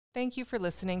Thank you for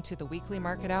listening to the Weekly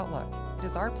Market Outlook. It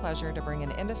is our pleasure to bring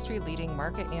an industry-leading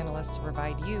market analyst to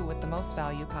provide you with the most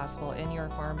value possible in your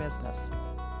farm business.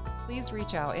 Please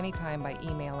reach out anytime by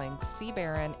emailing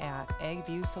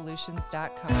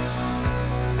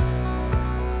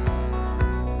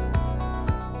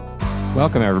cbaron@agviewsolutions.com.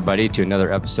 Welcome, everybody, to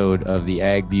another episode of the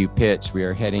Ag View Pitch. We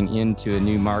are heading into a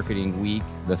new marketing week,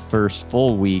 the first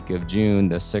full week of June,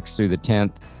 the 6th through the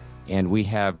 10th. And we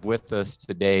have with us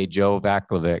today Joe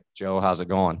Vaclavik. Joe, how's it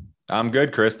going? I'm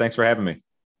good, Chris. Thanks for having me.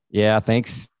 Yeah,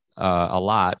 thanks a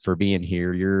lot for being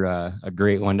here. You're a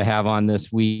great one to have on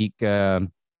this week.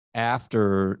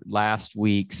 After last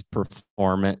week's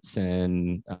performance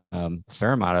and a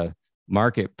fair amount of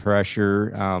market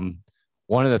pressure,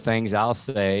 one of the things I'll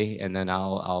say, and then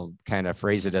I'll kind of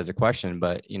phrase it as a question,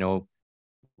 but, you know,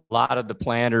 a lot of the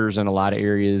planters in a lot of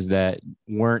areas that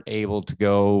weren't able to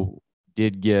go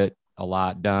did get a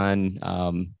lot done.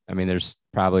 I mean, there's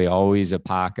probably always a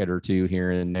pocket or two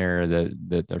here and there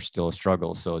that there's still a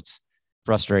struggle. So it's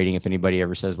frustrating if anybody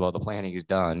ever says, well, the planting is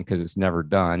done, because it's never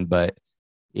done, but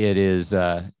it is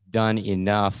done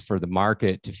enough for the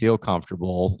market to feel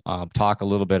comfortable. Talk a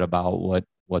little bit about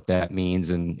what that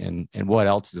means and what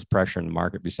else is pressuring the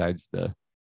market besides the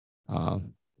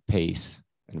pace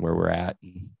and where we're at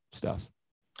and stuff.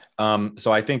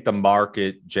 So I think the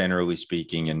market, generally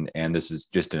speaking, and this is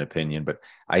just an opinion, but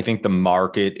I think the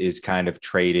market is kind of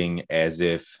trading as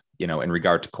if, you know, in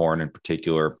regard to corn in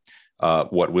particular,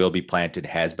 what will be planted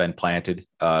has been planted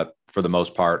for the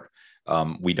most part.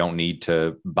 We don't need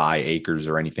to buy acres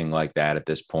or anything like that at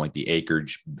this point. The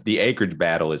acreage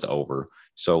battle is over.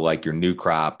 So like your new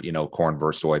crop, you know, corn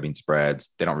versus soybean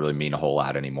spreads, they don't really mean a whole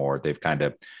lot anymore. They've kind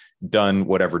of done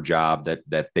whatever job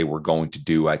that they were going to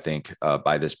do, I think,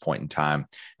 by this point in time.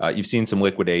 You've seen some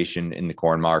liquidation in the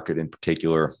corn market, in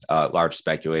particular. Large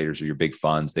speculators or your big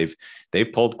funds, they've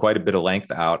pulled quite a bit of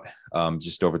length out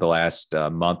just over the last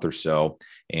month or so.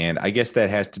 And I guess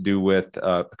that has to do with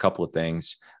a couple of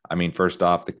things. I mean, first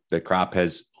off, the crop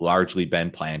has largely been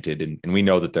planted, and we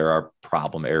know that there are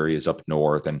problem areas up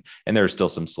north, and there are still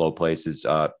some slow places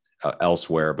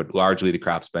elsewhere, but largely the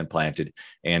crop's been planted.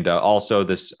 And also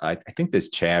this, I think this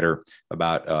chatter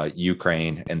about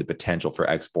Ukraine and the potential for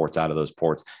exports out of those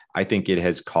ports, I think it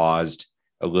has caused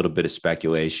a little bit of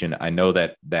speculation. I know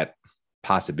that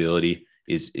possibility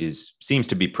seems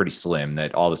to be pretty slim,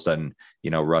 that all of a sudden,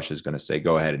 you know, Russia's going to say,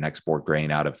 go ahead and export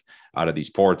grain out of these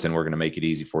ports, and we're going to make it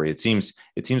easy for you. It seems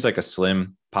like a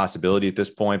slim possibility at this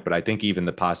point, but I think even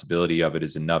the possibility of it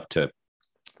is enough to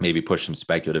maybe push some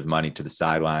speculative money to the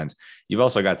sidelines. You've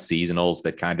also got seasonals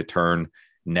that kind of turn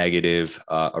negative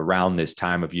around this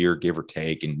time of year, give or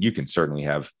take. And you can certainly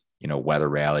have, you know, weather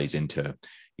rallies into,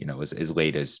 you know, as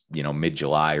late as, you know,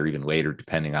 mid-July or even later,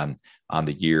 depending on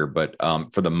the year. But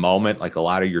for the moment, like a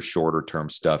lot of your shorter term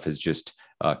stuff has just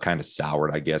kind of soured,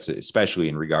 I guess, especially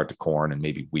in regard to corn and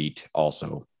maybe wheat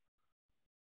also.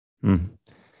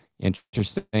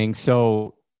 Interesting.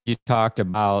 So you talked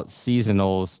about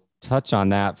seasonals. Touch on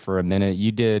that for a minute.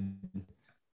 You did.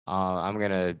 I'm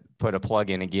going to put a plug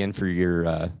in again for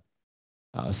your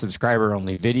subscriber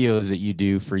only videos that you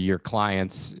do for your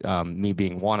clients, me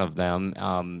being one of them.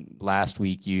 Last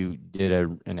week, you did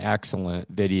an excellent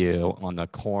video on the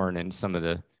corn and some of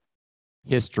the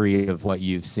history of what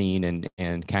you've seen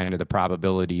and kind of the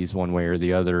probabilities one way or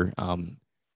the other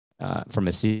from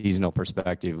a seasonal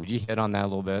perspective. Would you hit on that a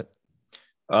little bit?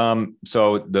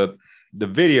 So the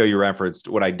video you referenced,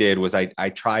 what I did was I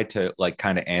tried to like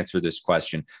kind of answer this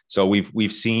question. So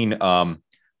we've seen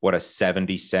what a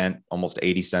 70 cent, almost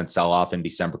 80 cent sell off in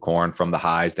December corn from the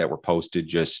highs that were posted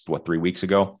just 3 weeks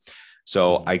ago.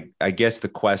 So I guess the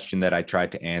question that I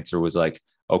tried to answer was like,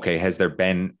 okay, have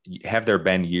there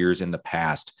been years in the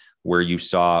past where you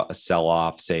saw a sell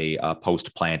off, say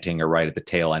post planting or right at the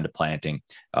tail end of planting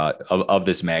of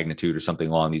this magnitude or something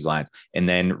along these lines, and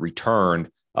then returned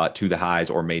to the highs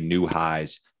or made new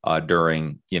highs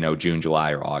during, you know, June,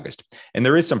 July, or August. And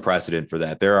there is some precedent for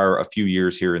that. There are a few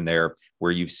years here and there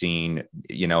where you've seen,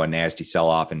 you know, a nasty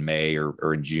sell-off in May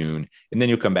or in June, and then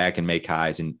you'll come back and make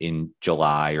highs in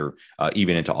July or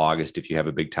even into August if you have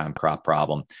a big time crop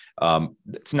problem.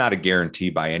 It's not a guarantee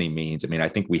by any means. I mean, I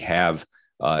think we have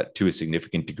to a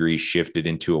significant degree shifted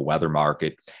into a weather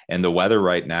market, and the weather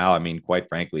right now, I mean, quite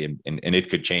frankly, and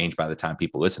it could change by the time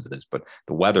people listen to this, but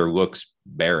the weather looks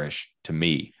bearish to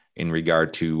me in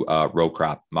regard to row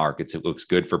crop markets. It looks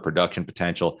good for production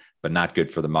potential, but not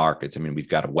good for the markets. I mean, we've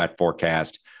got a wet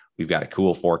forecast, we've got a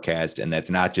cool forecast, and that's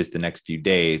not just the next few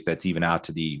days, that's even out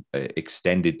to the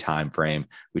extended time frame,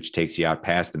 which takes you out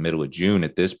past the middle of June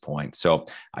at this point. So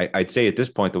I'd say at this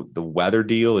point, the weather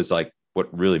deal is like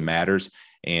what really matters.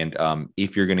 And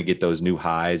if you're going to get those new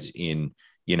highs in,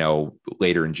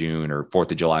 later in June or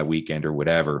 4th of July weekend or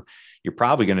whatever, you're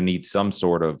probably going to need some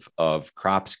sort of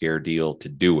crop scare deal to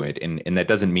do it. And that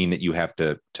doesn't mean that you have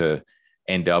to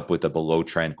end up with a below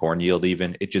trend corn yield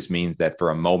even. It just means that for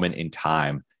a moment in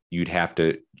time, you'd have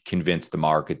to convince the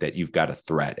market that you've got a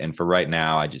threat. And for right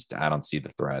now, I don't see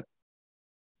the threat.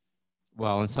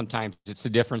 Well, and sometimes it's the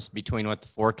difference between what the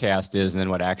forecast is and then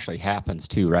what actually happens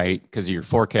too, right? Because your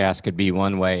forecast could be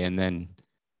one way, and then,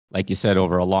 like you said,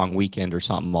 over a long weekend or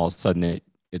something, all of a sudden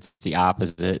it's the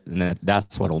opposite, and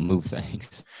that's what will move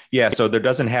things. Yeah, so there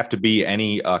doesn't have to be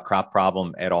any crop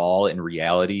problem at all in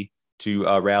reality to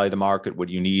rally the market. What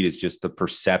you need is just the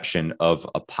perception of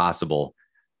a possible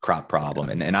crop problem.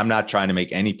 And I'm not trying to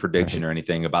make any prediction or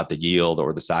anything about the yield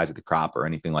or the size of the crop or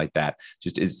anything like that.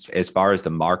 Just as far as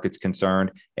the market's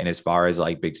concerned, and as far as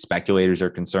like big speculators are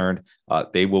concerned,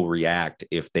 they will react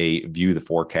if they view the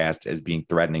forecast as being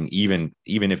threatening, even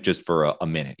if just for a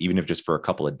minute, even if just for a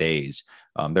couple of days.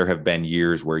 There have been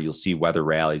years where you'll see weather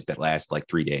rallies that last like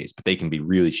 3 days, but they can be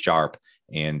really sharp.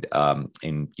 And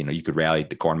you could rally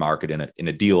the corn market in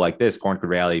a deal like this. Corn could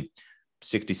rally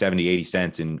 60, 70, 80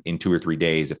 cents in 2 or 3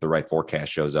 days if the right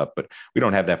forecast shows up. But we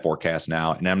don't have that forecast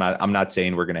now. And I'm not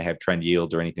saying we're going to have trend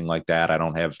yields or anything like that. I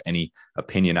don't have any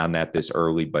opinion on that this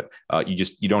early, but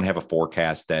you don't have a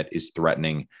forecast that is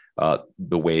threatening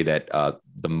the way that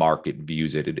the market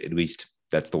views it. At least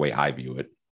that's the way I view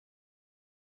it.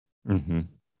 Mm-hmm.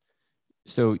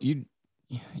 So you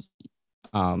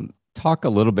talk a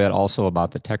little bit also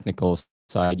about the technical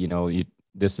side.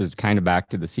 This is kind of back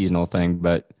to the seasonal thing,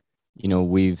 but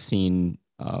we've seen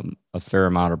a fair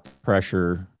amount of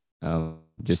pressure,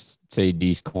 just say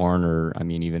D's corn, or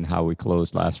even how we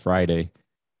closed last Friday.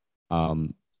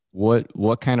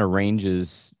 What kind of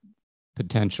ranges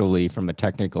potentially from a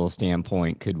technical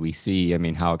standpoint could we see?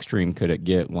 How extreme could it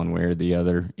get one way or the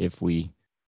other if we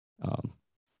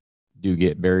do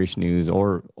get bearish news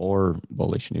or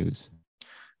bullish news?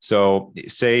 So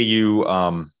say you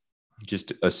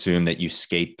just assume that you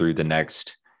skate through the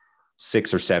next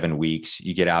 6 or 7 weeks,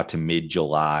 you get out to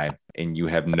mid-July and you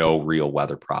have no real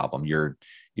weather problem. You're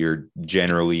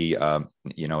generally,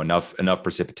 enough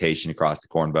precipitation across the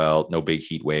Corn Belt, no big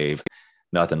heat wave,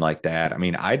 nothing like that.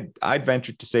 I'd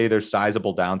venture to say there's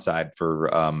sizable downside for,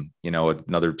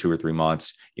 another 2 or 3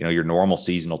 months. Your normal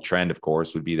seasonal trend, of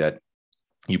course, would be that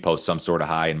you post some sort of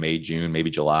high in May, June,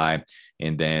 maybe July,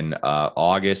 and then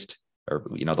August, or,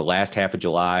 the last half of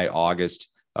July, August,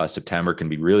 September can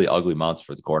be really ugly months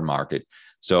for the corn market.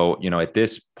 So, at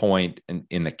this point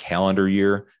in the calendar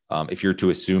year, if you're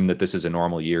to assume that this is a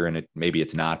normal year, and maybe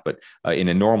it's not, but in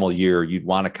a normal year, you'd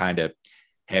want to kind of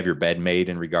have your bed made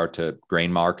in regard to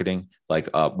grain marketing.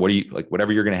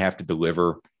 Whatever you're going to have to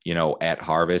deliver, at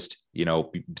harvest,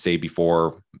 say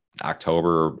before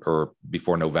October or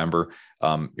before November,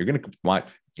 you're going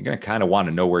to kind of want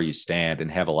to know where you stand and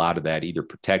have a lot of that either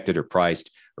protected or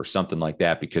priced or something like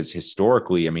that. Because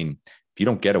historically, if you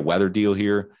don't get a weather deal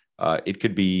here, it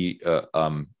could be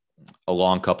a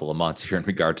long couple of months here in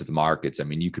regard to the markets.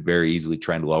 You could very easily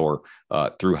trend lower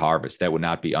through harvest. That would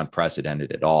not be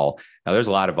unprecedented at all. Now, there's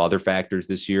a lot of other factors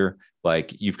this year.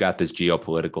 Like you've got this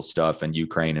geopolitical stuff in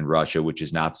Ukraine and Russia, which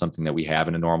is not something that we have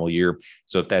in a normal year.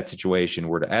 So if that situation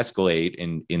were to escalate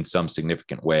in some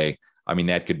significant way,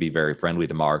 that could be very friendly to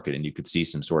the market, and you could see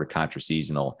some sort of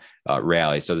contra-seasonal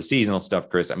rally. So the seasonal stuff,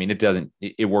 Chris,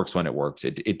 it works when it works.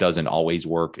 It doesn't always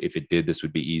work. If it did, this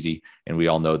would be easy. And we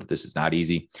all know that this is not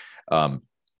easy.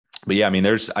 But yeah,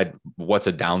 what's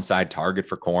a downside target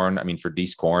for corn? For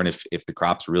D's corn, if the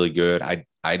crop's really good,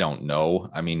 I don't know.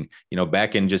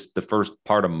 Back in just the first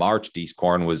part of March, D's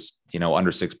corn was,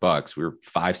 under $6. We were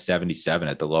 577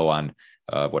 at the low on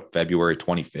February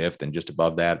 25th, and just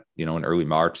above that, in early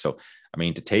March. So,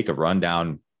 to take a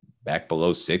rundown back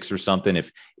below 6 or something,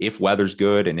 if weather's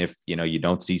good, and if, you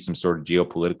don't see some sort of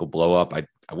geopolitical blow up, I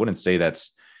wouldn't say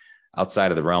that's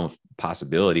outside of the realm of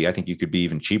possibility. I think you could be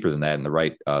even cheaper than that in the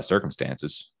right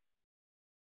circumstances.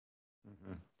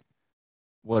 Mm-hmm.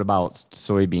 What about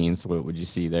soybeans? What would you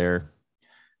see there?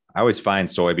 I always find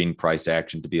soybean price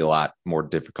action to be a lot more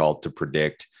difficult to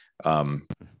predict.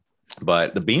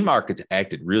 But the bean market's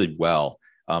acted really well.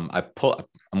 I'm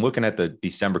looking at the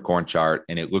December corn chart,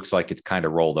 and it looks like it's kind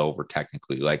of rolled over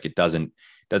technically. Like it doesn't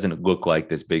look like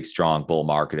this big, strong bull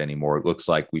market anymore. It looks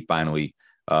like we finally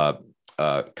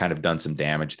kind of done some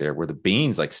damage there, where the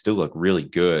beans still look really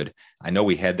good. I know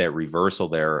we had that reversal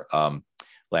there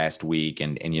last week,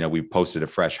 and we posted a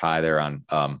fresh high there on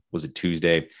was it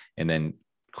Tuesday, and then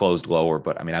closed lower.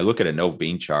 But I look at a no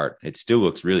bean chart, it still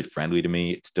looks really friendly to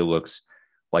me. It still looks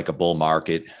like a bull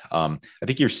market. I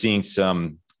think you're seeing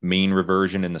some mean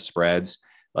reversion in the spreads,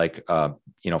 like,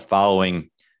 following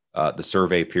the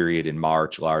survey period in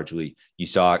March, largely, you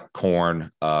saw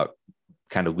corn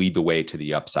kind of lead the way to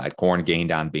the upside. Corn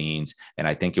gained on beans. And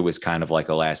I think it was kind of like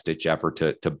a last ditch effort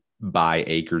to buy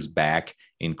acres back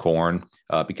in corn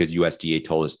because USDA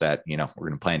told us that, we're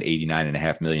going to plant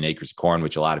 89.5 million acres of corn,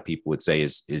 which a lot of people would say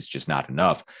is just not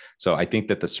enough. So I think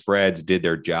that the spreads did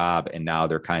their job, and now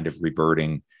they're kind of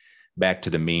reverting back to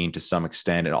the mean to some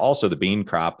extent. And also the bean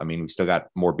crop. I mean, we still got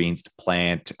more beans to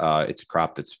plant. It's a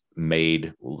crop that's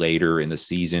made later in the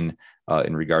season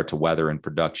in regard to weather and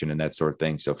production and that sort of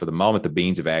thing. So for the moment, the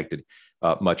beans have acted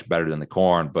much better than the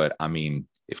corn. But I mean,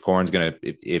 if corn's going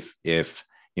to, if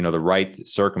the right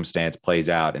circumstance plays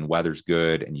out and weather's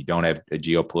good and you don't have a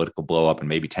geopolitical blow up and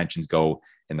maybe tensions go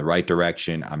in the right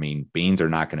direction, I mean, beans are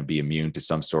not going to be immune to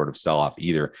some sort of sell off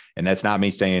either. And that's not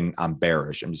me saying I'm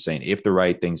bearish. I'm just saying if the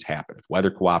right things happen, if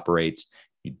weather cooperates,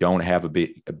 you don't have a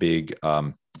big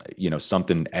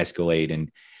something escalate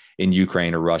in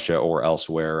Ukraine or Russia or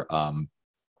elsewhere. I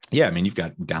mean, you've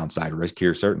got downside risk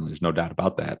here. Certainly. There's no doubt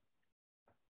about that.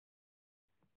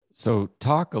 So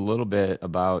talk a little bit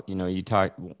about,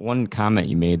 one comment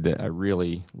you made that I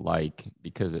really like,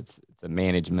 because it's a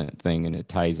management thing and it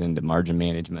ties into margin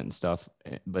management and stuff,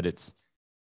 but it's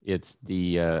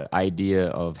the idea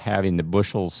of having the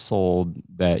bushels sold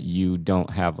that you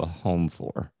don't have a home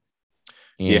for.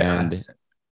 And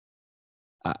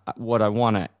what I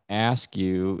want to ask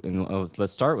you, and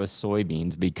let's start with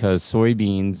soybeans, because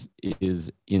soybeans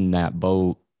is in that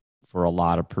boat for a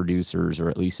lot of producers, or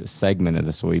at least a segment of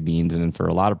the soybeans. And for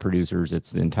a lot of producers,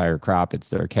 it's the entire crop. It's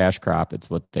their cash crop. It's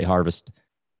what they harvest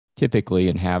typically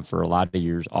and have for a lot of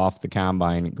years off the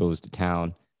combine. It goes to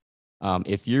town.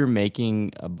 If you're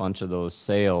making a bunch of those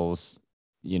sales,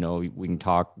 we can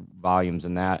talk volumes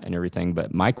and that and everything.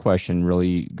 But my question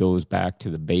really goes back to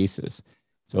the basis.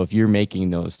 So if you're making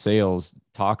those sales,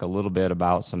 talk a little bit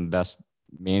about some best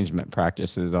management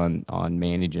practices on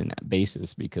managing that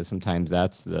basis, because sometimes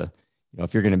that's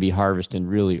if you're going to be harvesting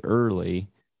really early,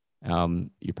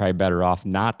 you're probably better off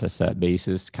not to set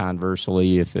basis.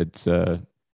 Conversely, if it's a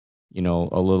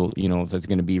little, if it's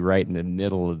going to be right in the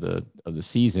middle of the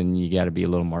season, you got to be a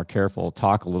little more careful.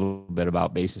 Talk a little bit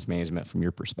about basis management from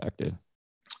your perspective.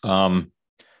 This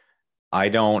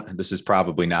is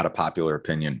probably not a popular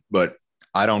opinion, but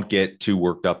I don't get too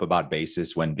worked up about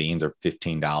basis when beans are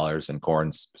 $15 and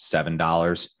corn's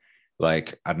 $7.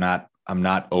 Like, I'm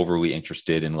not overly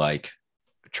interested in like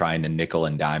trying to nickel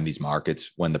and dime these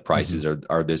markets when the prices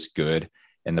are this good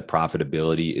and the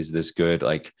profitability is this good.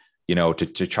 Like,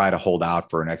 to try to hold out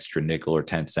for an extra nickel or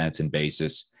 10 cents in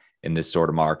basis in this sort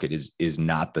of market is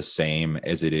not the same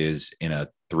as it is in a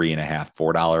 $3.50,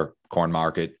 $4 corn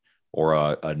market or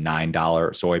a $9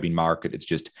 soybean market.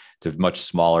 It's a much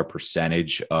smaller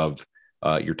percentage of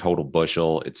your total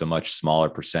bushel. It's a much smaller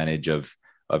percentage of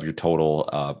your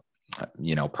total,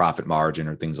 profit margin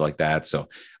or things like that. So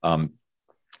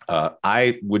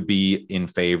I would be in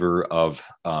favor of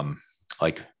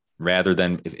rather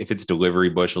than if it's delivery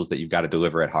bushels that you've got to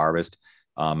deliver at harvest,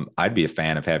 I'd be a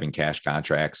fan of having cash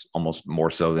contracts almost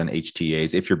more so than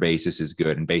HTAs if your basis is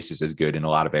good, and basis is good in a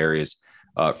lot of areas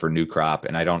for new crop.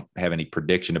 And I don't have any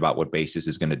prediction about what basis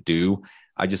is going to do.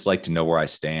 I just like to know where I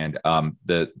stand.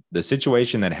 The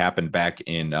situation that happened back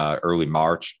in early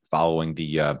March following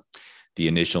the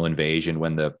initial invasion,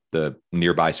 when the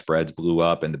nearby spreads blew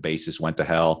up and the basis went to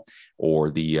hell,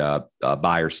 or the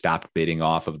buyer stopped bidding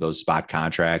off of those spot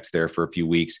contracts there for a few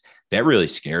weeks, that really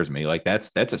scares me. Like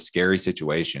that's a scary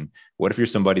situation. What if you're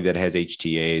somebody that has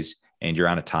HTAs and you're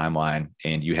on a timeline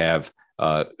and you have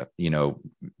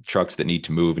trucks that need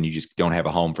to move and you just don't have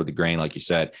a home for the grain, like you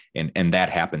said, and that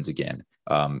happens again.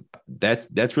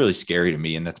 That's really scary to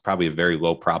me. And that's probably a very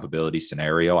low probability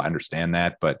scenario. I understand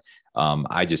that, but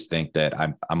I just think that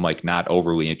I'm like not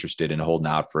overly interested in holding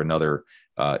out for another,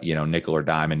 nickel or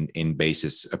dime in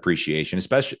basis appreciation,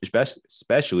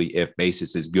 especially if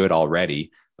basis is good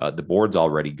already. The board's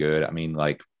already good. I mean,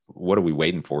 like, what are we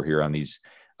waiting for here on these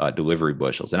delivery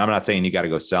bushels? And I'm not saying you got to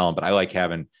go sell them, but I like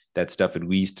having that stuff at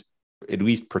least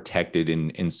protected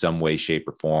in some way, shape,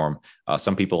 or form.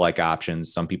 Some people like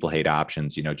options. Some people hate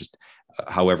options. Just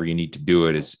however you need to do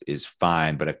it is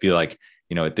fine. But I feel like,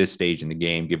 at this stage in the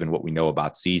game, given what we know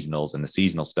about seasonals, and the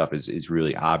seasonal stuff is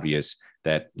really obvious,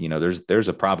 that, there's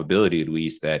a probability at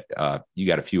least that you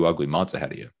got a few ugly months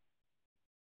ahead of you.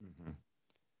 Mm-hmm.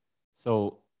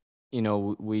 So,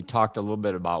 we talked a little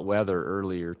bit about weather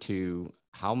earlier too.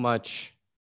 How much,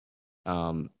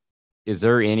 is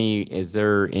there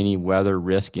any weather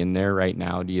risk in there right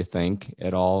now, do you think,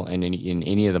 at all in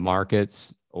any of the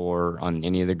markets or on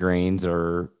any of the grains,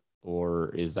 or or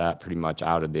is that pretty much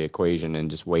out of the equation and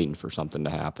just waiting for something to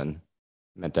happen?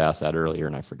 I meant to ask that earlier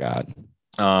and I forgot.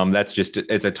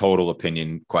 It's a total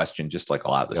opinion question, just like a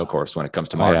lot of this, of course, when it comes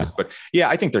to markets. But yeah,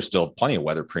 I think there's still plenty of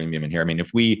weather premium in here. I mean,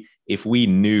 if we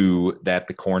knew that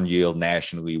the corn yield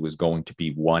nationally was going to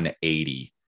be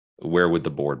 180, where would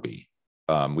the board be?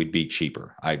 We'd be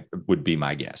cheaper. I would be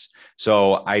my guess.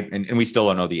 So and we still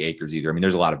don't know the acres either. I mean,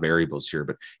 there's a lot of variables here,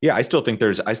 but yeah, I still think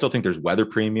there's weather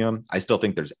premium. I still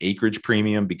think there's acreage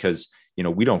premium because,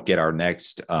 we don't get our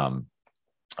next,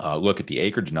 look at the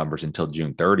acreage numbers until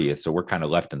June 30th. So we're kind of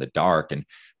left in the dark. And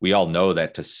we all know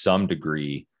that to some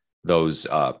degree, those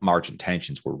March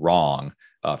intentions were wrong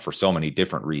for so many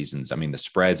different reasons. I mean, the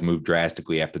spreads moved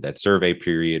drastically after that survey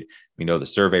period. We know the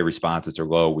survey responses are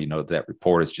low. We know that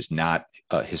report is just not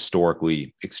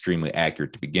historically extremely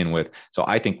accurate to begin with. So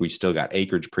I think we've still got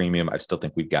acreage premium. I still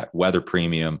think we've got weather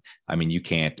premium. I mean, you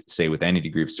can't say with any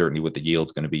degree of certainty what the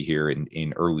yield's going to be here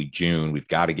in early June. We've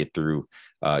got to get through,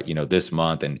 this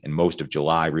month and most of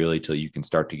July, really, till you can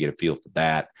start to get a feel for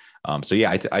that. So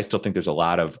yeah, I still think there's a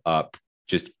lot of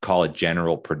just call it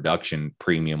general production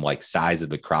premium, like size of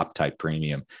the crop type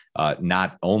premium,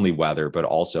 not only weather, but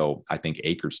also I think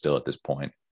acres still at this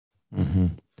point. Mm-hmm.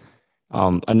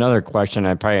 Another question,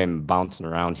 I probably am bouncing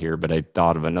around here, but I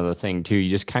thought of another thing too. You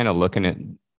just kind of looking at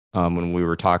when we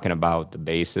were talking about the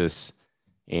basis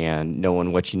and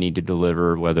knowing what you need to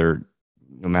deliver,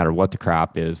 no matter what the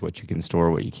crop is, what you can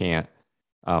store, what you can't.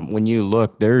 When you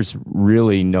look, there's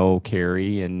really no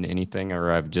carry in anything,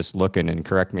 or I've just looking, and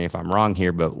correct me if I'm wrong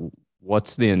here, but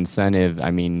what's the incentive?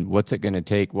 I mean, what's it going to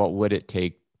take? What would it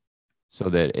take so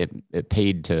that it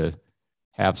paid to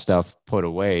have stuff put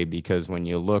away? Because when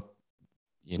you look,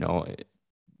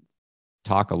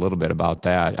 talk a little bit about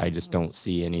that. I just don't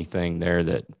see anything there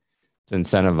that's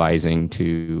incentivizing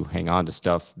to hang on to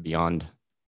stuff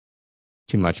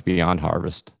too much beyond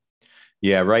harvest.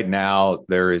 Yeah, right now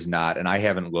there is not, and I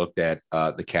haven't looked at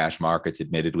the cash markets,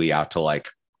 admittedly, out to like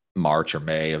March or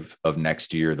May of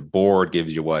next year. The board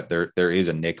gives you what there is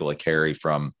a nickel a carry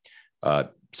from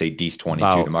say D's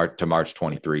 22 to March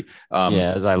 23.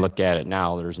 As I look at it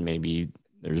now, there's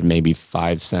maybe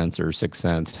 5 cents or 6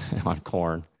 cents on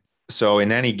corn. So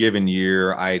in any given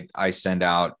year, I send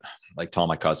out, like to all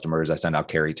my customers, I send out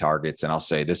carry targets and I'll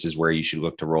say, this is where you should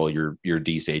look to roll your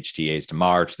D's HTAs to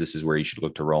March. This is where you should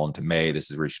look to roll into May. This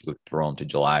is where you should look to roll into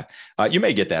July. You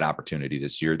may get that opportunity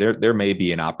this year. There may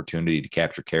be an opportunity to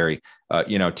capture carry.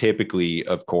 Typically,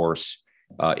 of course,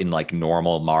 in like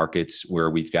normal markets where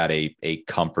we've got a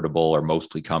comfortable or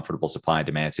mostly comfortable supply and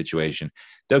demand situation,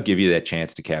 they'll give you that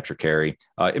chance to capture carry.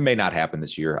 It may not happen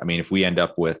this year. I mean, if we end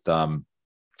up with a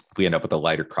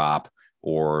lighter crop,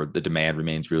 or the demand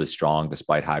remains really strong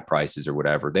despite high prices or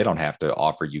whatever, they don't have to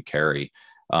offer you carry.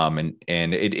 And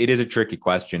it is a tricky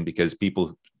question because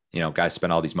people, guys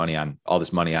spend all this money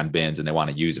on bins and they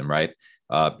want to use them, right?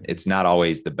 It's not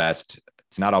always best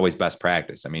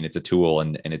practice. I mean, it's a tool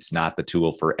and it's not the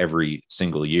tool for every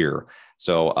single year.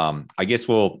 So I guess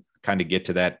we'll kind of get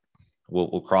to that.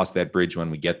 We'll cross that bridge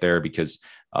when we get there because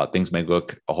things may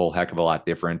look a whole heck of a lot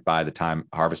different by the time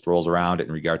harvest rolls around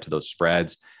in regard to those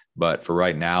spreads. But for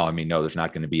right now, I mean, no, there's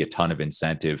not going to be a ton of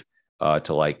incentive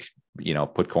to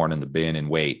put corn in the bin and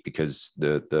wait because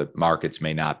the markets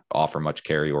may not offer much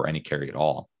carry or any carry at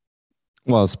all.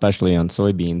 Well, especially on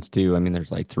soybeans too. I mean,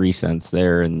 there's like 3 cents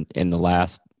there in the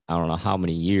last, I don't know how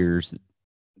many years.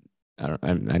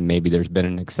 And maybe there's been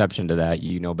an exception to that.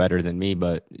 You know better than me,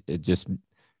 but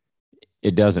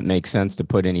it doesn't make sense to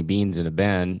put any beans in a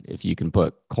bin. If you can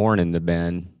put corn in the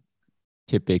bin,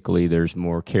 typically there's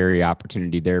more carry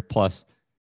opportunity there. Plus,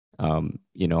 on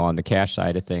the cash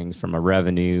side of things, from a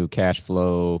revenue, cash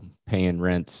flow, paying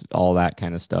rents, all that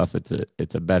kind of stuff,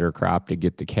 it's a better crop to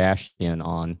get the cash in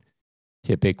on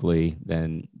typically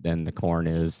than the corn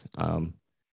is.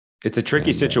 It's a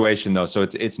tricky situation though. So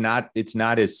it's not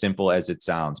as simple as it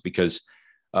sounds because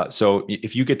so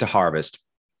if you get to harvest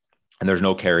and there's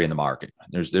no carry in the market,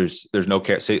 there's no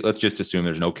carry. Say, let's just assume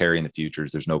there's no carry in the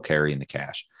futures. There's no carry in the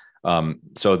cash.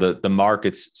 So the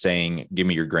market's saying, give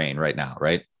me your grain right now.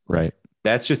 Right. Right.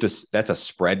 That's a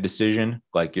spread decision.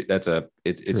 Like it's a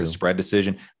spread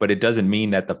decision, but it doesn't mean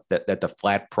that the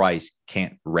flat price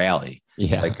can't rally.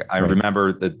 Yeah. Like I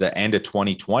remember the end of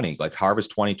 2020, like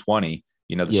harvest 2020,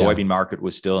 soybean market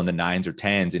was still in the 9s or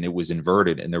 10s and it was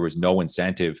inverted and there was no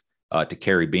incentive to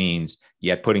carry beans,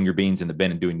 yet putting your beans in the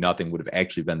bin and doing nothing would have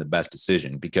actually been the best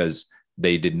decision because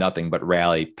they did nothing but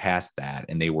rally past that.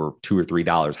 And they were $2 or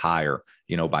 $3 higher,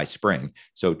 by spring.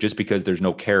 So just because there's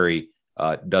no carry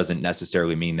doesn't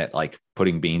necessarily mean that like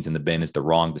putting beans in the bin is the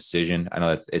wrong decision. I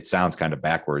know it sounds kind of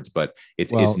backwards, but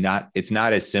it's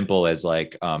not as simple as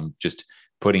like just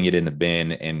putting it in the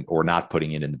bin or not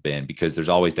putting it in the bin, because there's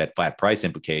always that flat price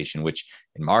implication, which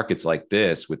in markets like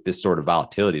this, with this sort of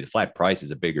volatility, the flat price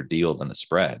is a bigger deal than the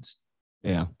spreads.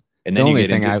 Yeah. And then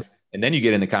and then you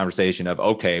get in the conversation of,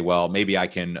 okay, well, maybe I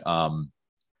can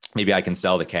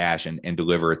sell the cash and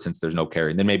deliver it since there's no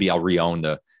carry. And then maybe I'll re-own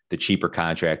the cheaper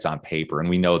contracts on paper. And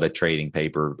we know that trading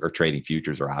paper or trading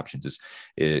futures or options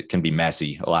it can be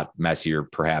messy, a lot messier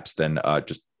perhaps than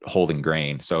just holding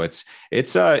grain. So it's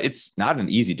not an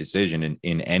easy decision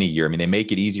in any year. I mean, they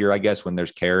make it easier, I guess, when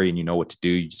there's carry and you know what to do.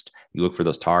 You look for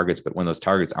those targets, but when those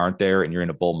targets aren't there and you're in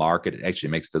a bull market, it actually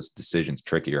makes those decisions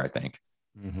trickier, I think.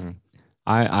 Mm-hmm.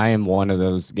 I am one of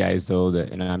those guys though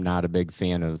and I'm not a big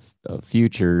fan of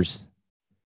futures.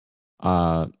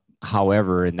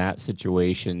 However, in that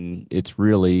situation,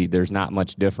 there's not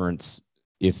much difference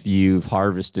if you've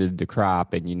harvested the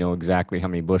crop and you know exactly how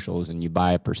many bushels and you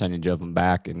buy a percentage of them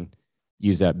back and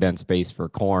use that bin space for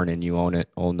corn and you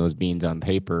own those beans on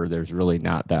paper. There's really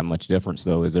not that much difference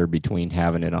though, is there, between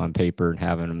having it on paper and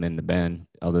having them in the bin,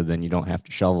 other than you don't have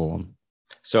to shovel them.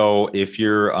 So if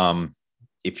you're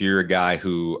a guy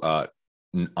who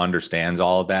understands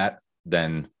all of that,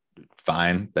 then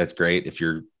fine, that's great. If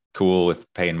you're cool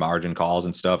with paying margin calls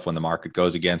and stuff when the market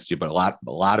goes against you, but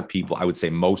a lot of people, I would say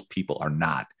most people are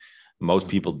not. Most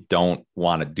people don't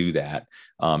want to do that,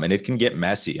 and it can get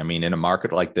messy. I mean, in a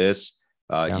market like this,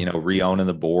 re-owning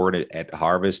the board at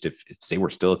harvest, if say we're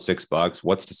still at $6,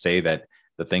 what's to say that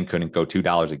the thing couldn't go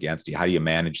 $2 against you? How do you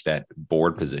manage that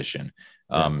board position?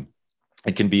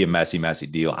 It can be a messy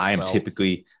deal. I am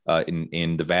typically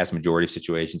in the vast majority of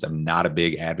situations, I'm not a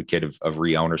big advocate of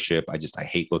re-ownership. I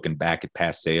hate looking back at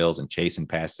past sales and chasing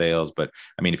past sales. But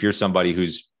I mean, if you're somebody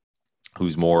who's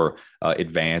more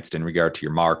advanced in regard to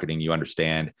your marketing, you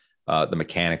understand the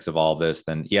mechanics of all this,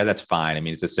 then yeah, that's fine. I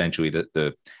mean, it's essentially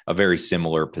a very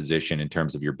similar position in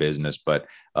terms of your business, but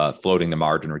floating the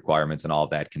margin requirements and all of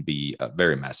that can be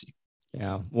very messy.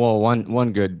 Yeah. Well,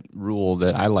 one good rule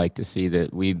that I like to see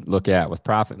that we look at with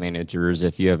profit managers,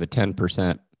 if you have a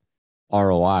 10%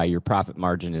 ROI, your profit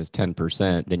margin is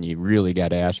 10%, then you really got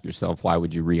to ask yourself, why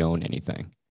would you re-own anything?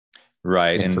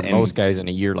 Right. And for most guys in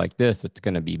a year like this, it's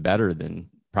going to be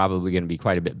probably going to be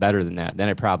quite a bit better than that. Then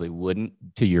I probably wouldn't,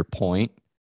 to your point.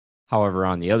 However,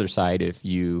 on the other side, if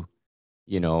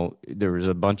there was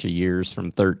a bunch of years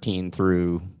from 13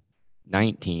 through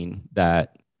 19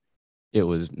 that it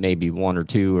was maybe 1 or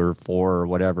 2 or 4 or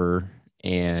whatever,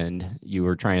 and you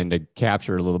were trying to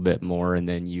capture a little bit more, and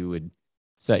then you would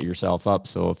set yourself up.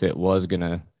 So if it was going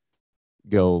to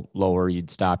go lower,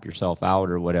 you'd stop yourself out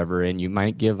or whatever, and you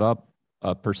might give up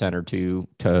a % or 2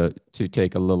 to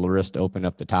take a little risk to open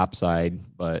up the top side.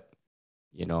 But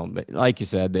but like you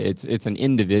said, it's an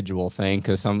individual thing,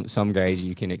 because some guys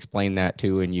you can explain that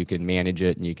to and you can manage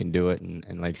it and you can do it.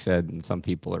 And like I said, and some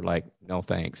people are like, no,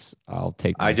 thanks. I'll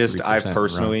take. I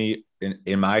personally,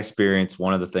 in my experience,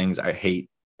 one of the things I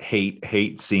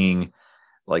hate seeing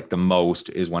like the most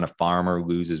is when a farmer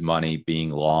loses money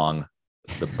being long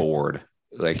the board.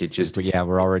 Like it just, yeah,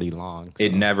 we're already long. So.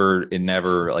 It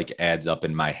never like adds up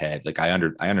in my head. Like I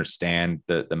understand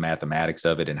the mathematics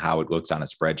of it and how it looks on a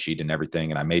spreadsheet and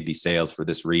everything. And I made these sales for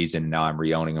this reason. Now I'm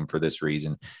re-owning them for this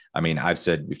reason. I mean, I've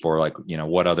said before, like,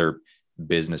 what other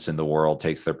business in the world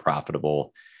takes their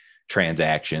profitable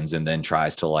transactions and then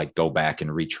tries to like go back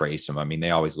and retrace them? I mean,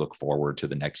 they always look forward to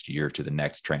the next year, to the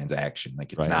next transaction.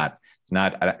 Like I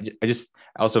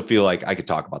also feel like I could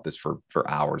talk about this for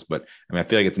hours, but I mean, I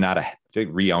feel like I feel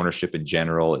like re-ownership in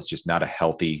general is just not a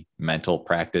healthy mental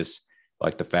practice.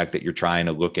 Like the fact that you're trying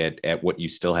to look at what you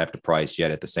still have to price,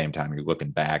 yet at the same time, you're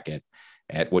looking back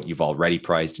at what you've already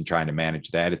priced and trying to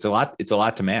manage that. It's a lot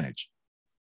to manage.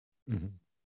 Mm-hmm.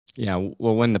 Yeah.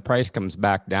 Well, when the price comes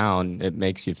back down, it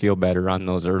makes you feel better on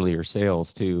those earlier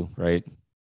sales too, right?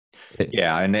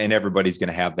 Yeah. And everybody's going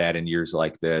to have that in years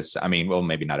like this. I mean, well,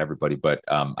 maybe not everybody, but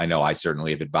I know I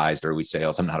certainly have advised early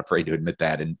sales. I'm not afraid to admit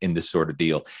that in this sort of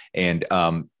deal. And,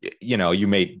 you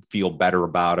may feel better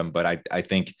about them, but I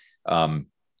think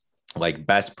like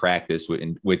best practice,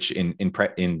 which in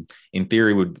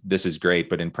theory this is great,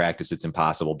 but in practice it's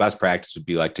impossible. Best practice would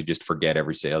be like to just forget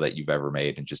every sale that you've ever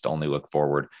made and just only look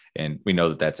forward. And we know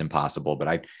that that's impossible,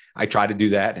 but I try to do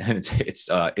that, and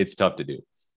it's tough to do.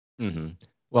 Mm-hmm.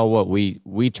 Well, what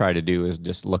we try to do is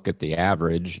just look at the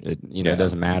average. It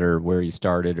doesn't matter where you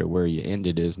started or where you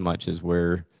ended, as much as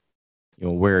where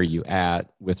are you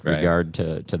at with regard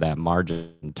to that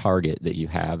margin target that you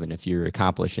have. And if you're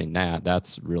accomplishing that,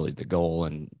 that's really the goal.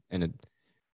 And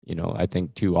I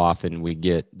think too often we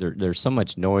get there's so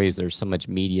much noise, there's so much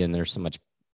media, and there's so much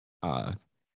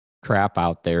crap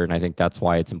out there. And I think that's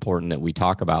why it's important that we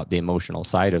talk about the emotional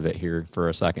side of it here for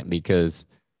a second, because,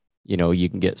 you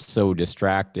can get so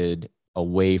distracted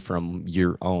away from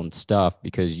your own stuff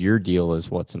because your deal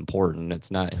is what's important. It's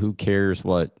not who cares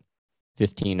what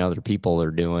 15 other people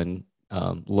are doing.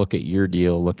 Look at your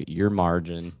deal, look at your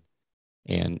margin,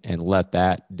 and let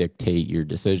that dictate your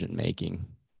decision making.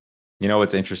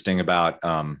 What's interesting about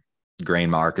grain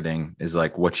marketing is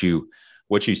like what you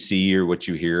see or what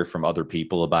you hear from other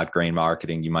people about grain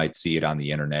marketing. You might see it on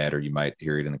the internet, or you might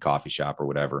hear it in the coffee shop or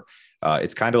whatever.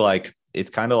 It's kind of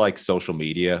like social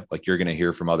media. Like, you're going to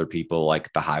hear from other people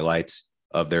like the highlights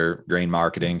of their grain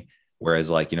marketing. Whereas,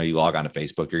 like, you log on to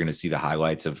Facebook, you're going to see the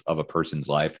highlights of a person's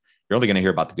life. You're only going to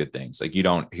hear about the good things. Like, you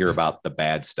don't hear about the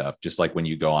bad stuff. Just like when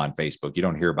you go on Facebook, you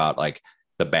don't hear about like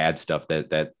the bad stuff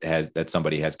that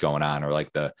somebody has going on, or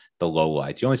like the low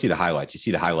lights. You only see the highlights. You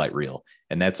see the highlight reel.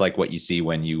 And that's like what you see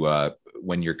when you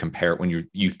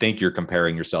think you're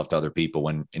comparing yourself to other people,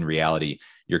 when in reality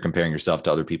you're comparing yourself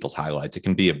to other people's highlights. It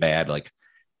can be a bad, like,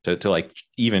 to like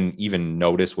even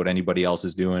notice what anybody else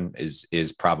is doing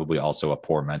is probably also a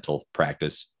poor mental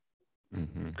practice,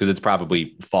 because it's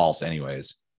probably false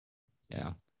anyways.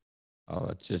 Yeah. Oh,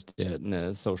 it's just it. And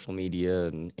the social media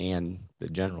and the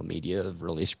general media have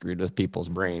really screwed with people's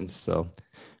brains. So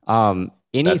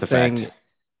That's a fact.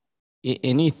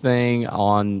 Anything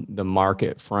on the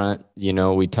market front,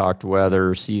 we talked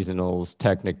weather, seasonals,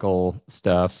 technical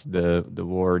stuff, the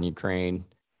war in Ukraine,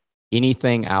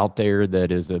 anything out there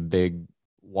that is a big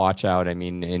watch out? I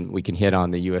mean, and we can hit on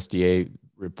the USDA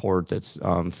report that's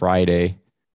Friday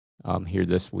here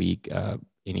this week.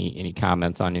 Any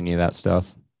comments on any of that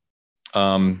stuff?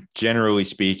 Generally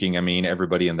speaking, I mean,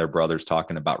 everybody and their brother's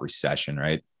talking about recession,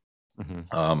 right?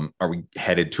 Are we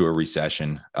headed to a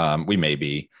recession? We may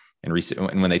be. And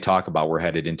when they talk about we're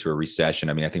headed into a recession,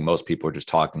 I mean, I think most people are just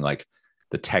talking like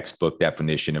the textbook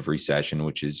definition of recession,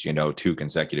 which is, 2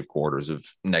 consecutive quarters of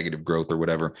negative growth or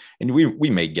whatever. And we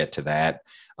may get to that.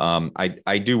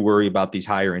 I do worry about these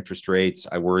higher interest rates.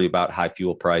 I worry about high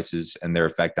fuel prices and their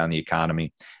effect on the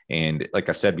economy. And like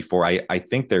I said before, I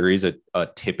think there is a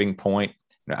tipping point.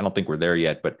 I don't think we're there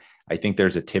yet, but I think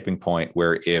there's a tipping point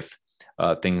where if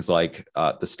things like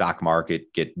the stock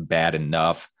market get bad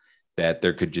enough, that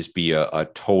there could just be a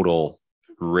total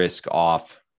risk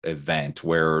off event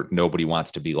where nobody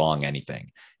wants to be long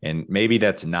anything. And maybe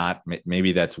that's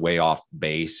way off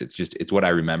base. It's what I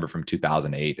remember from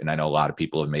 2008. And I know a lot of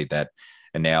people have made that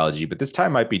analogy, but this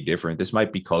time might be different. This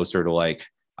might be closer to, like,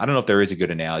 I don't know if there is a good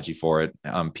analogy for it.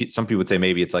 Some people would say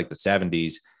maybe it's like the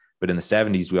 70s, but in the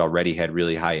 70s, we already had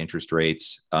really high interest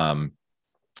rates. When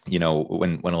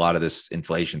a lot of this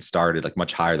inflation started, like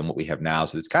much higher than what we have now.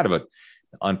 So it's kind of a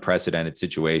unprecedented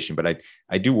situation. But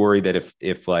I do worry that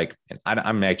if like,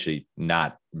 I'm actually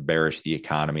not bearish the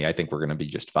economy. I think we're going to be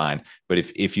just fine. But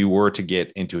if you were to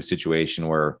get into a situation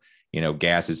where,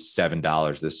 gas is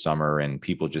 $7 this summer and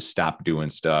people just stop doing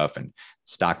stuff and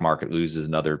stock market loses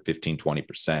another 15,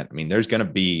 20%. I mean, there's going to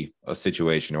be a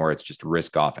situation where it's just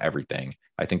risk off everything.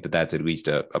 I think that that's at least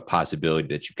a possibility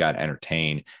that you've got to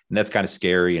entertain. And that's kind of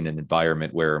scary in an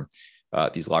environment where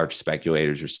these large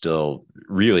speculators are still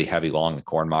really heavy long the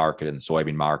corn market and the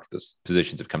soybean market. Those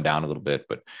positions have come down a little bit,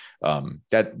 but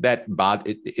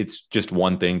it's just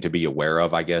one thing to be aware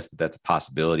of. I guess that's a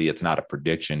possibility. It's not a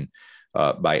prediction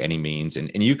by any means.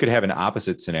 And you could have an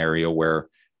opposite scenario where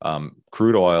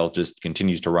crude oil just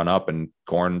continues to run up and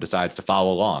corn decides to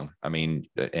follow along. I mean,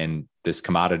 and this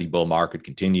commodity bull market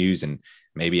continues and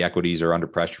maybe equities are under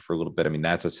pressure for a little bit. I mean,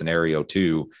 that's a scenario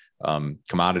too.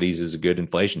 Commodities is a good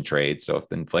inflation trade. So if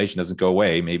the inflation doesn't go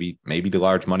away, maybe the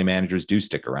large money managers do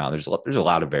stick around. There's a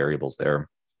lot of variables there.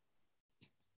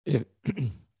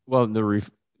 Well,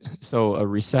 so a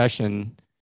recession,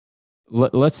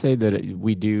 let's say that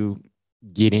we do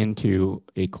get into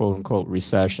a quote unquote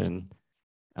recession,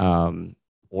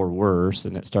 or worse,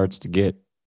 and it starts to get,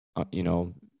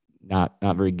 not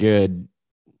very good.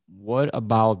 What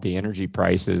about the energy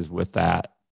prices with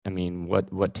that? I mean,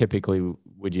 what typically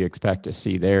would you expect to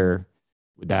see there?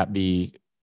 Would that be,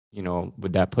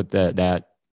 would that put that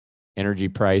energy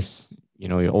price,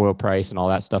 the oil price and all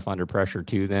that stuff under pressure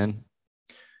too then?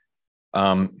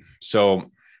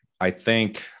 So I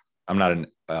think I'm not an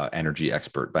energy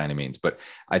expert by any means, but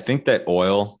I think that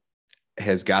oil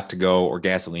has got to go, or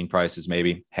gasoline prices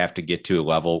maybe have to get to a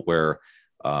level where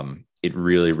it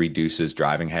really reduces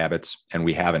driving habits. And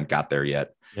we haven't got there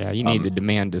yet. Yeah, you need the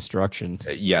demand destruction.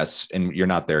 Yes, and you're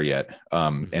not there yet.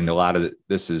 And a lot of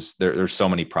this is there's so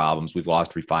many problems. We've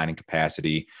lost refining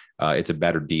capacity. It's a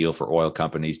better deal for oil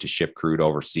companies to ship crude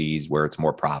overseas where it's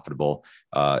more profitable,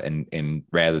 and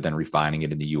rather than refining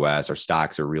it in the U.S. Our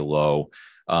stocks are real low.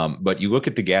 But you look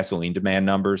at the gasoline demand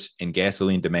numbers, and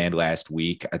gasoline demand last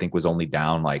week, I think, was only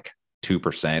down like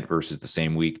 2% versus the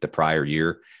same week the prior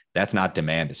year. That's not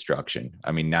demand destruction.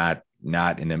 I mean, not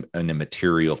in a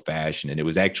material fashion. And it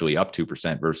was actually up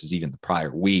 2% versus even the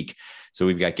prior week. So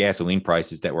we've got gasoline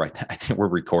prices that were, I think we're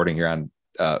recording here on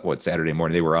Saturday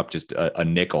morning, they were up just a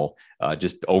nickel,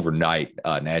 just overnight,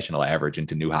 national average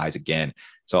into new highs again.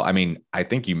 So, I mean, I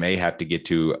think you may have to get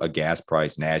to a gas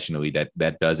price nationally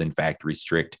that does in fact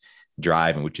restrict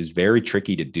driving, which is very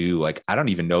tricky to do. Like, I don't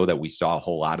even know that we saw a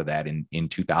whole lot of that in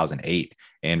 2008.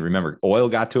 And remember, oil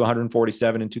got to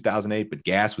 147 in 2008, but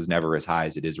gas was never as high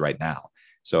as it is right now.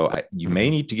 So you may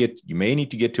need to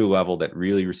get to a level that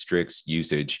really restricts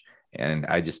usage. And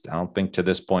I don't think to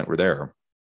this point we're there.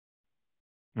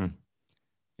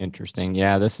 Interesting.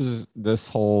 Yeah, this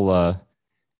whole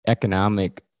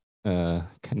economic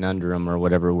conundrum or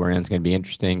whatever we're in is going to be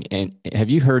interesting. And have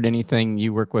you heard anything?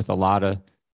 You work with a lot of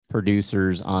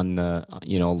producers on the,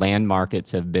 land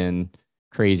markets have been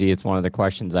crazy. It's one of the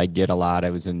questions I get a lot. I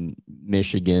was in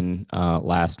Michigan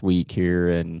last week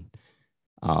here, and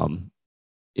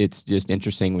it's just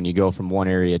interesting when you go from one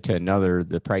area to another,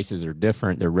 the prices are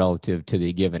different. They're relative to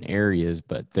the given areas,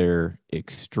 but they're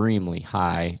extremely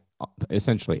high,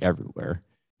 essentially everywhere.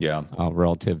 Yeah.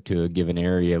 Relative to a given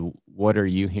area. What are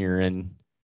you hearing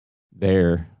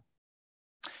there?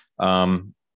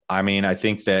 I mean, I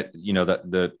think that,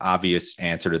 the obvious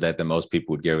answer to that most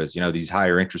people would give is, these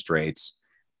higher interest rates,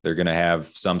 they're going to have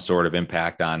some sort of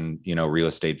impact on, real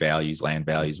estate values, land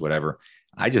values, whatever.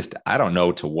 I don't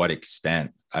know to what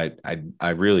extent. I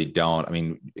really don't. I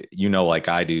mean, like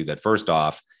I do, that first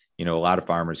off, a lot of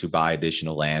farmers who buy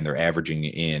additional land, they're averaging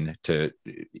in to,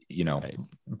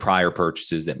 prior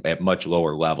purchases at much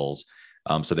lower levels.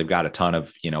 So they've got a ton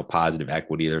of, positive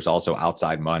equity. There's also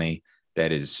outside money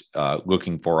that is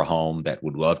looking for a home, that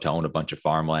would love to own a bunch of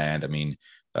farmland. I mean,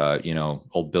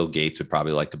 old Bill Gates would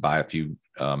probably like to buy a few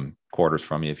quarters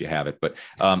from you if you have it. But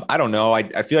I don't know.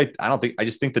 I feel like, I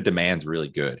just think the demand's really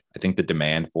good. I think the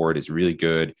demand for it is really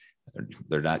good.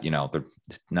 They're not, they're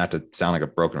not to sound like a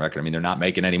broken record. I mean, they're not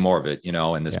making any more of it,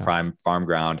 in this prime farm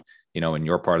ground, in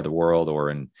your part of the world, or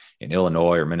in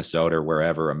Illinois or Minnesota or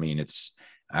wherever. I mean, it's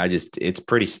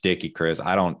pretty sticky, Chris.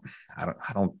 I don't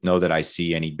know that I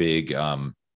see any big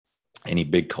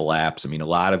collapse. I mean, a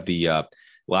lot of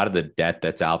the debt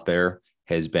that's out there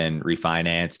has been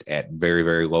refinanced at very,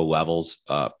 very low levels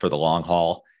for the long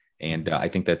haul. And I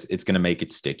think it's going to make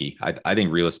it sticky. I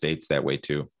think real estate's that way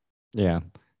too. Yeah.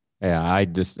 I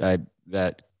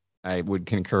would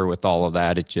concur with all of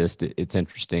that. It's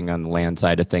interesting on the land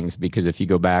side of things, because if you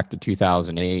go back to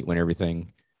 2008 when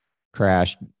everything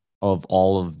crashed, of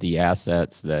all of the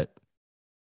assets that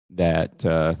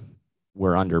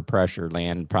were under pressure,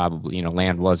 land probably,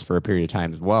 land was for a period of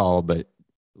time as well, but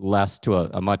less to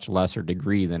a much lesser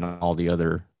degree than all the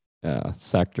other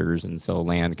sectors. And so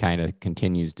land kind of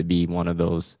continues to be one of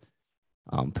those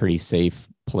pretty safe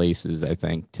places, I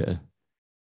think, to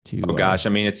oh gosh, I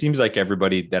mean, it seems like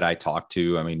everybody that I talk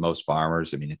to, I mean, most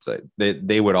farmers, I mean, it's like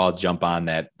they would all jump on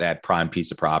that prime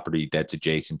piece of property that's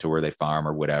adjacent to where they farm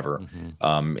or whatever,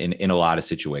 in a lot of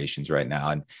situations right now.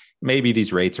 And maybe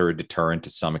these rates are a deterrent to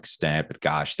some extent, but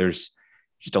gosh, there's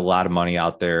just a lot of money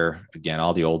out there. Again,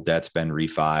 all the old debt's been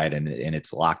refied and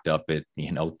it's locked up at,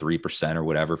 3% or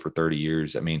whatever for 30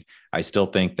 years. I mean, I still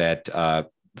think that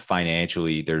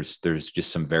financially there's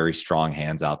just some very strong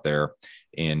hands out there.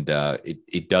 And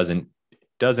it doesn't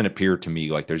appear to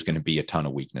me like there's going to be a ton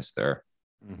of weakness there.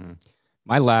 Mm-hmm.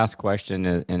 My last question,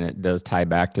 and it does tie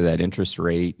back to that interest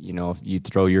rate. If you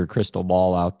throw your crystal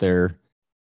ball out there,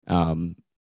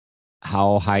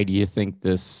 how high do you think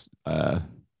this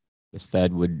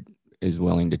Fed is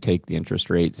willing to take the interest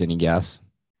rates? Any guess?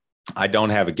 I don't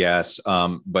have a guess,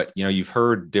 but you've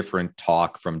heard different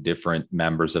talk from different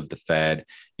members of the Fed.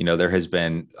 There has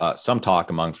been some talk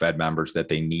among Fed members that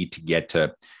they need to get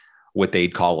to what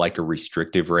they'd call like a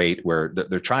restrictive rate, where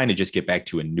they're trying to just get back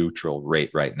to a neutral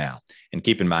rate right now. And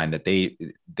keep in mind that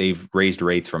they've raised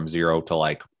rates from 0 to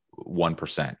like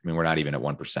 1%. I mean, we're not even at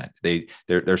 1%.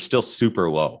 They're still super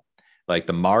low. Like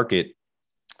the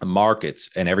markets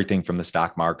and everything from the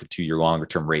stock market to your longer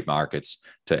term rate markets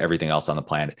to everything else on the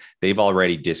planet, they've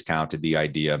already discounted the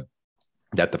idea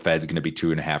that the Fed's going to be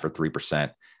 2.5 or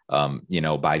 3%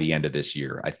 by the end of this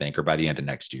year, I think, or by the end of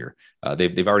next year.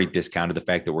 They've already discounted the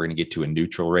fact that we're going to get to a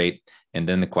neutral rate. And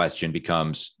then the question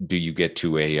becomes, do you get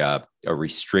to a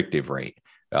restrictive rate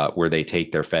where they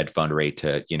take their Fed fund rate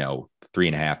to,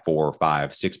 3.5%, 4%,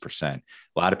 5%, 6%. A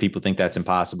lot of people think that's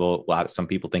impossible. Some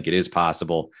people think it is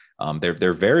possible.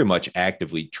 They're very much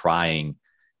actively trying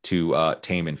to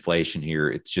tame inflation here.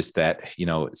 It's just that,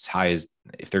 as high as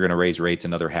if they're going to raise rates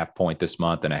another 0.5 point this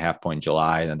month and a 0.5 point in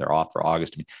July, and then they're off for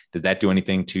August. I mean, does that do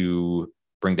anything to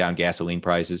bring down gasoline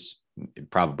prices?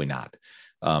 Probably not.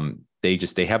 They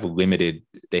have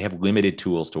limited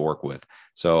tools to work with.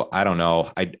 So I don't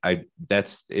know.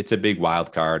 It's a big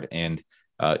wild card. And,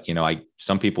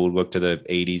 some people would look to the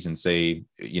 80s and say,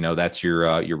 that's your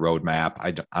roadmap.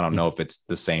 I don't know if it's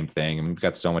the same thing. I mean, we've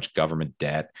got so much government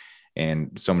debt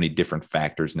and so many different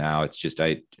factors now. It's just,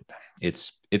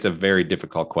 it's a very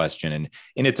difficult question, and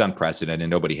it's unprecedented, and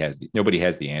nobody has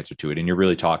the answer to it. And you're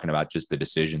really talking about just the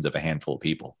decisions of a handful of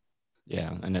people.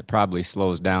 Yeah. And it probably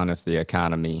slows down if the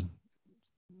economy,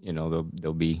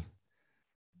 they'll be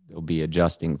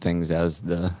adjusting things as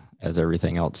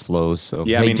everything else flows. So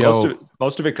yeah, I mean, Joe,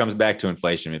 most of it comes back to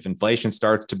inflation. If inflation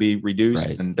starts to be reduced,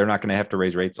 right, then they're not going to have to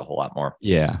raise rates a whole lot more.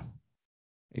 Yeah,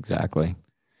 exactly.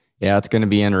 Yeah, it's going to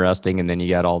be interesting. And then you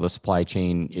got all the supply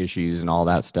chain issues and all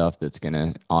that stuff that's going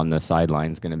to, on the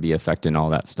sidelines, going to be affecting all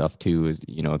that stuff too. Is,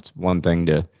 it's one thing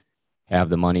to have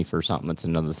the money for something. It's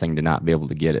another thing to not be able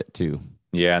to get it too.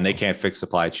 Yeah. And they can't fix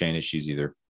supply chain issues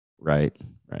either. Right.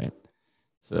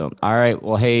 So, all right.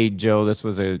 Well, hey, Joe, this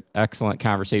was an excellent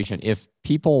conversation. If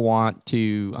people want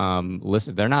to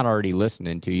listen, if they're not already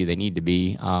listening to you, they need to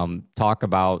be. Talk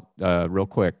about real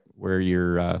quick where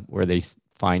they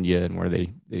find you and where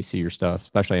they see your stuff,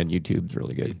 especially on YouTube, is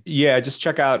really good. Yeah, just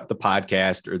check out the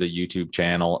podcast or the YouTube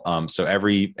channel. So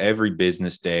every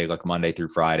business day, like Monday through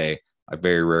Friday, I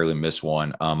very rarely miss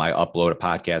one. I upload a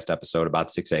podcast episode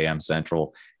about 6 a.m.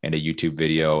 Central and a YouTube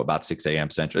video about 6 a.m.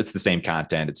 Central. It's the same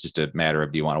content. It's just a matter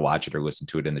of, do you want to watch it or listen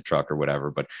to it in the truck or whatever?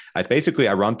 But I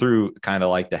run through kind of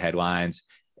like the headlines,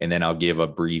 and then I'll give a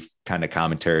brief kind of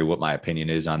commentary, what my opinion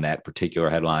is on that particular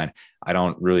headline. I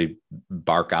don't really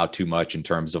bark out too much in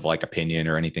terms of like opinion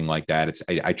or anything like that.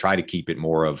 I try to keep it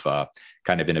more of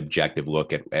kind of an objective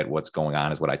look at what's going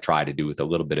on, is what I try to do, with a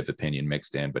little bit of opinion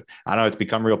mixed in. But I know it's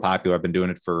become real popular. I've been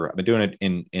doing it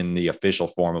in the official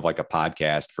form of like a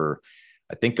podcast for,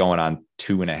 I think, going on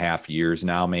 2.5 years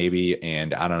now, maybe.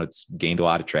 And I don't know, it's gained a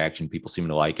lot of traction. People seem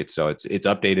to like it. So it's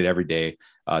updated every day.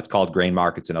 It's called Grain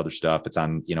Markets and Other Stuff. It's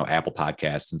on, Apple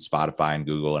Podcasts and Spotify and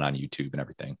Google and on YouTube and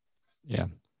everything. Yeah.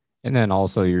 And then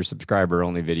also your subscriber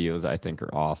only videos, I think,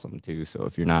 are awesome too. So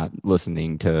if you're not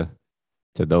listening to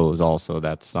those also,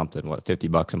 that's something,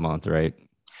 $50 a month, right?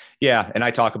 Yeah. And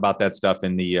I talk about that stuff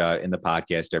in the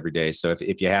podcast every day. So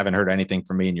if you haven't heard anything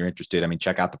from me and you're interested, I mean,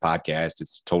 check out the podcast.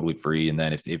 It's totally free. And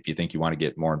then if you think you want to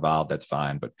get more involved, that's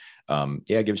fine. But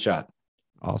give it a shot.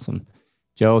 Awesome.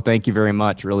 Joe, thank you very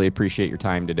much. Really appreciate your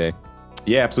time today.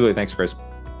 Yeah, absolutely. Thanks, Chris.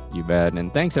 You bet.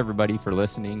 And thanks everybody for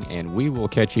listening. And we will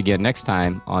catch you again next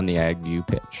time on the Ag View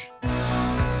Pitch.